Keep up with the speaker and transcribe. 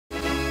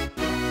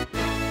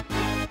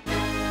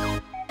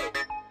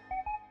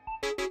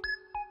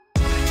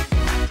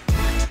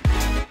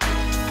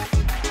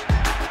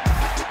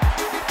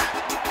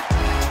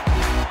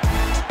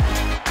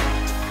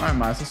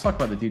Miles, let's talk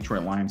about the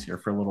Detroit Lions here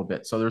for a little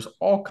bit. So there's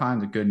all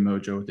kinds of good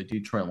mojo with the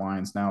Detroit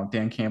Lions now.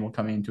 Dan Campbell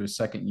coming into his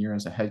second year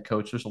as a head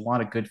coach. There's a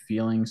lot of good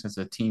feelings as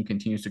the team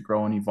continues to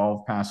grow and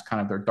evolve past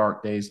kind of their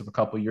dark days of a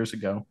couple of years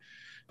ago.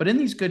 But in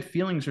these good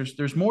feelings,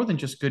 there's more than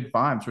just good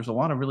vibes. There's a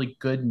lot of really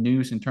good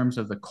news in terms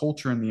of the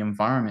culture and the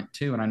environment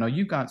too. And I know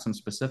you got some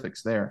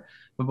specifics there.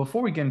 But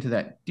before we get into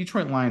that,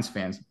 Detroit Lions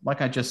fans,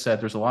 like I just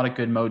said, there's a lot of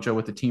good mojo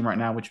with the team right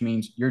now, which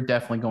means you're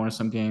definitely going to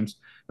some games.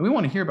 And we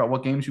want to hear about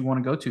what games you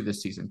want to go to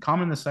this season.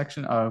 Comment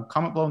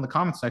below in the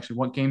comment section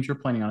what games you're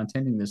planning on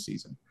attending this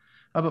season.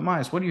 But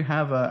Myers, what do you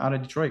have out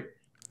of Detroit?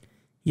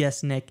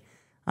 Yes, Nick.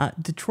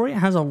 Detroit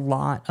has a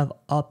lot of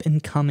up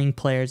and coming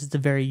players. It's a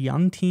very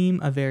young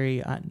team, a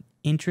very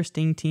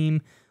interesting team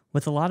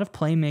with a lot of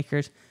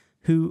playmakers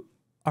who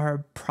are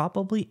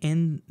probably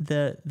in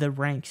the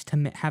ranks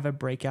to have a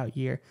breakout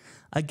year.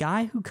 A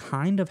guy who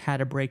kind of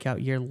had a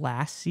breakout year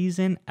last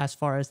season as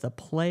far as the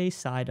play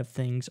side of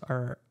things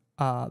are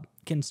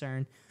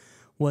concerned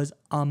was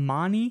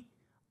Amani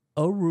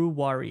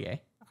Oruwariye.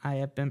 I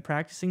have been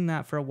practicing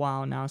that for a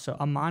while now. So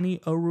Amani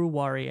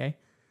Oruwariye,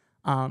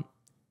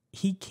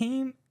 he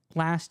came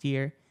last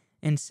year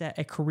and set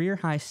a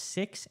career-high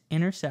 6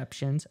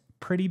 interceptions,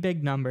 pretty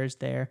big numbers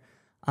there.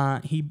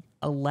 He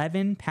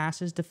 11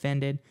 passes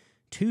defended,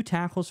 2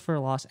 tackles for a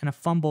loss, and a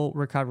fumble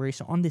recovery.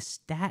 So on this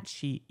stat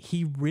sheet,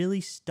 he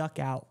really stuck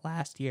out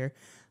last year.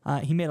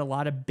 He made a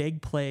lot of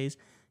big plays,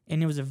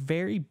 and it was a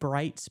very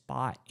bright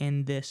spot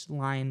in this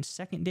Lions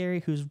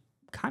secondary who's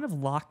kind of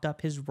locked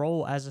up his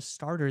role as a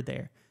starter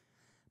there.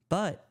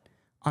 But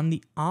on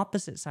the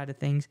opposite side of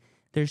things,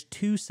 there's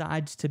 2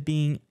 sides to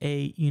being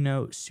a,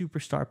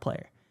 superstar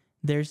player.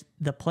 There's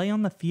the play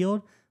on the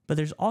field, but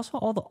there's also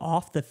all the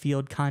off the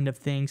field kind of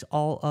things,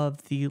 all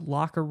of the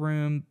locker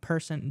room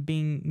person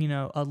being,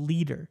 a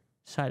leader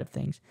side of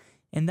things.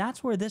 And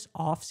that's where this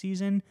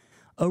offseason,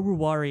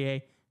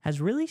 Oruwariye has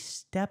really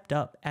stepped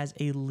up as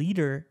a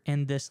leader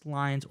in this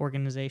Lions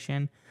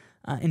organization.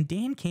 And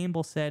Dan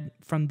Campbell said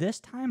from this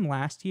time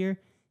last year,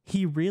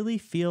 he really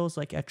feels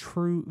like a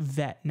true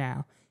vet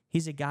now.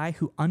 He's a guy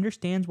who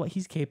understands what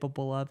he's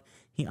capable of.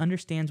 He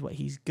understands what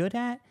he's good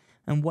at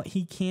and what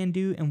he can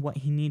do and what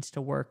he needs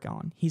to work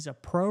on. He's a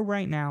pro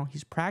right now.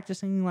 He's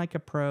practicing like a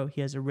pro.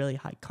 He has a really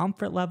high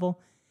comfort level,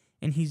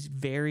 and he's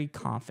very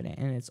confident,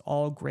 and it's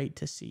all great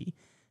to see.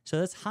 So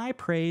that's high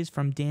praise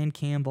from Dan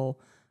Campbell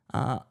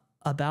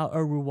about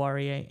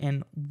Oruwariye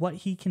and what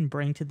he can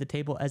bring to the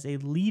table as a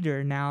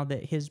leader now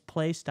that his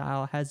play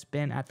style has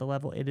been at the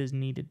level it is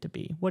needed to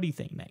be. What do you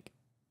think, Nick?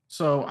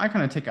 So I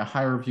kind of take a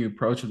higher view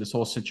approach of this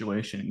whole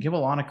situation and give a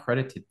lot of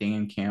credit to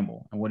Dan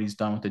Campbell and what he's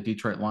done with the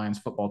Detroit Lions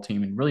football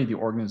team and really the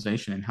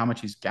organization and how much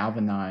he's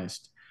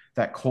galvanized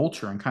that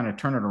culture and kind of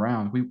turn it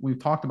around. We've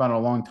talked about it a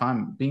long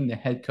time. Being the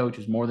head coach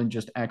is more than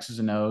just X's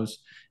and O's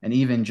and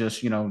even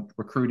just,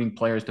 recruiting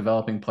players,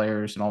 developing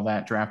players and all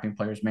that, drafting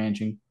players,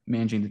 managing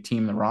the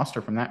team, the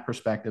roster from that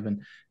perspective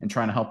and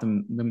trying to help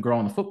them grow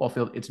on the football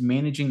field. It's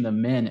managing the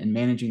men and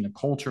managing the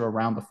culture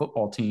around the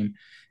football team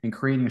and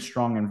creating a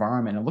strong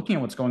environment. And looking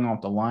at what's going on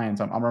with the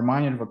Lions, I'm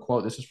reminded of a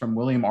quote. This is from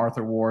William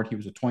Arthur Ward. He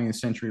was a 20th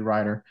century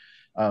writer,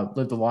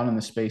 lived a lot in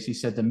the space. He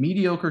said, "The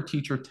mediocre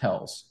teacher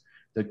tells,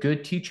 the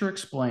good teacher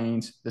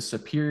explains, the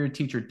superior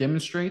teacher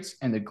demonstrates,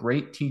 and the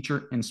great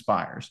teacher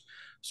inspires."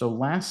 So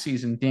last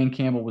season, Dan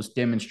Campbell was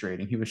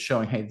demonstrating. He was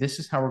showing, hey, this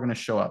is how we're going to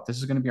show up. This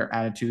is going to be our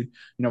attitude.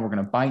 We're going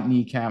to bite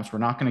kneecaps. We're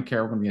not going to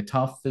care. We're going to be a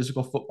tough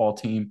physical football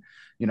team.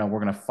 We're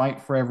going to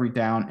fight for every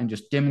down and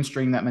just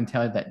demonstrating that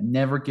mentality that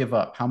never give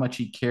up, how much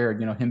he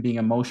cared, him being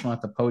emotional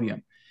at the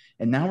podium.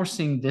 And now we're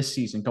seeing this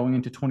season going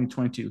into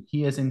 2022,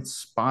 he has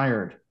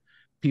inspired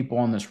people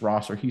on this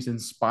roster. He's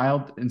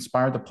inspired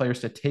the players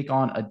to take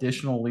on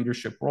additional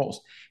leadership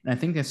roles. And I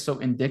think that's so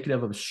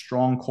indicative of a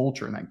strong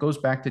culture. And that goes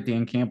back to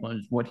Dan Campbell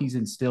and what he's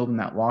instilled in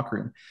that locker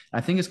room.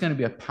 And I think it's going to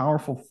be a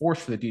powerful force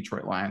for the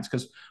Detroit Lions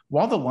because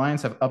while the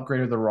Lions have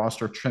upgraded the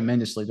roster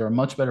tremendously, they're a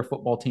much better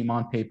football team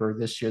on paper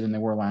this year than they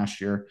were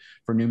last year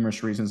for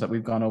numerous reasons that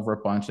we've gone over a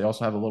bunch. They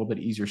also have a little bit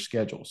easier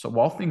schedule. So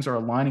while things are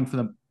aligning for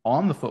them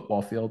on the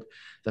football field,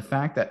 the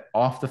fact that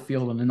off the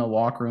field and in the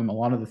locker room, a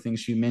lot of the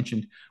things you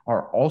mentioned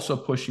are also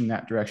pushing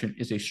that direction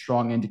is a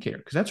strong indicator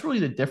because that's really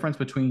the difference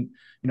between,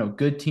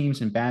 good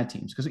teams and bad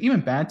teams because even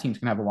bad teams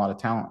can have a lot of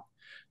talent.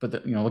 But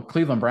the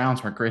Cleveland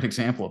Browns are a great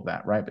example of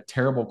that, right? But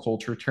terrible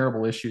culture,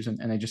 terrible issues, and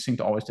they just seem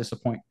to always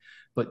disappoint.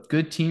 But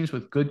good teams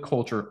with good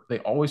culture, they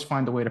always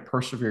find a way to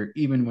persevere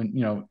even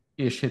when,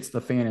 ish hits the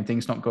fan and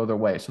things don't go their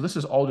way. So this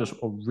is all just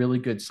a really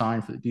good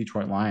sign for the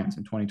Detroit Lions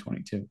in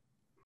 2022.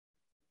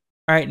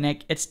 All right,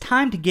 Nick, it's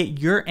time to get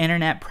your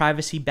internet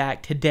privacy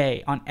back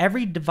today on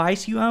every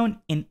device you own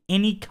in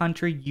any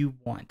country you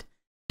want.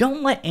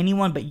 Don't let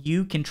anyone but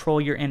you control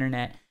your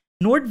internet.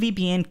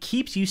 NordVPN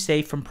keeps you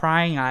safe from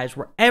prying eyes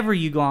wherever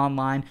you go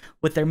online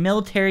with their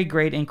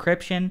military-grade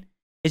encryption.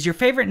 Is your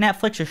favorite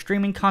Netflix or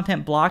streaming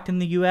content blocked in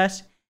the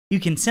US? You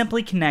can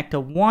simply connect to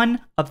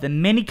one of the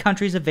many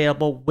countries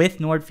available with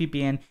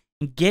NordVPN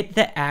and get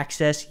the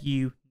access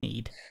you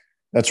need.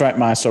 That's right,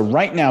 Maya. So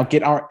right now,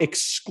 get our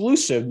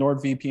exclusive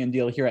NordVPN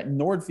deal here at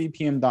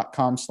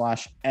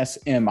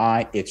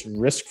nordvpn.com/SMI. It's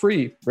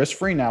risk-free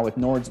now with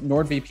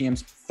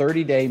NordVPN's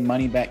 30-day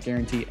money-back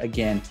guarantee.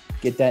 Again,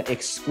 get that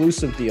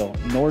exclusive deal,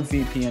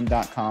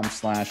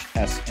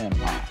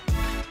 nordvpn.com/SMI.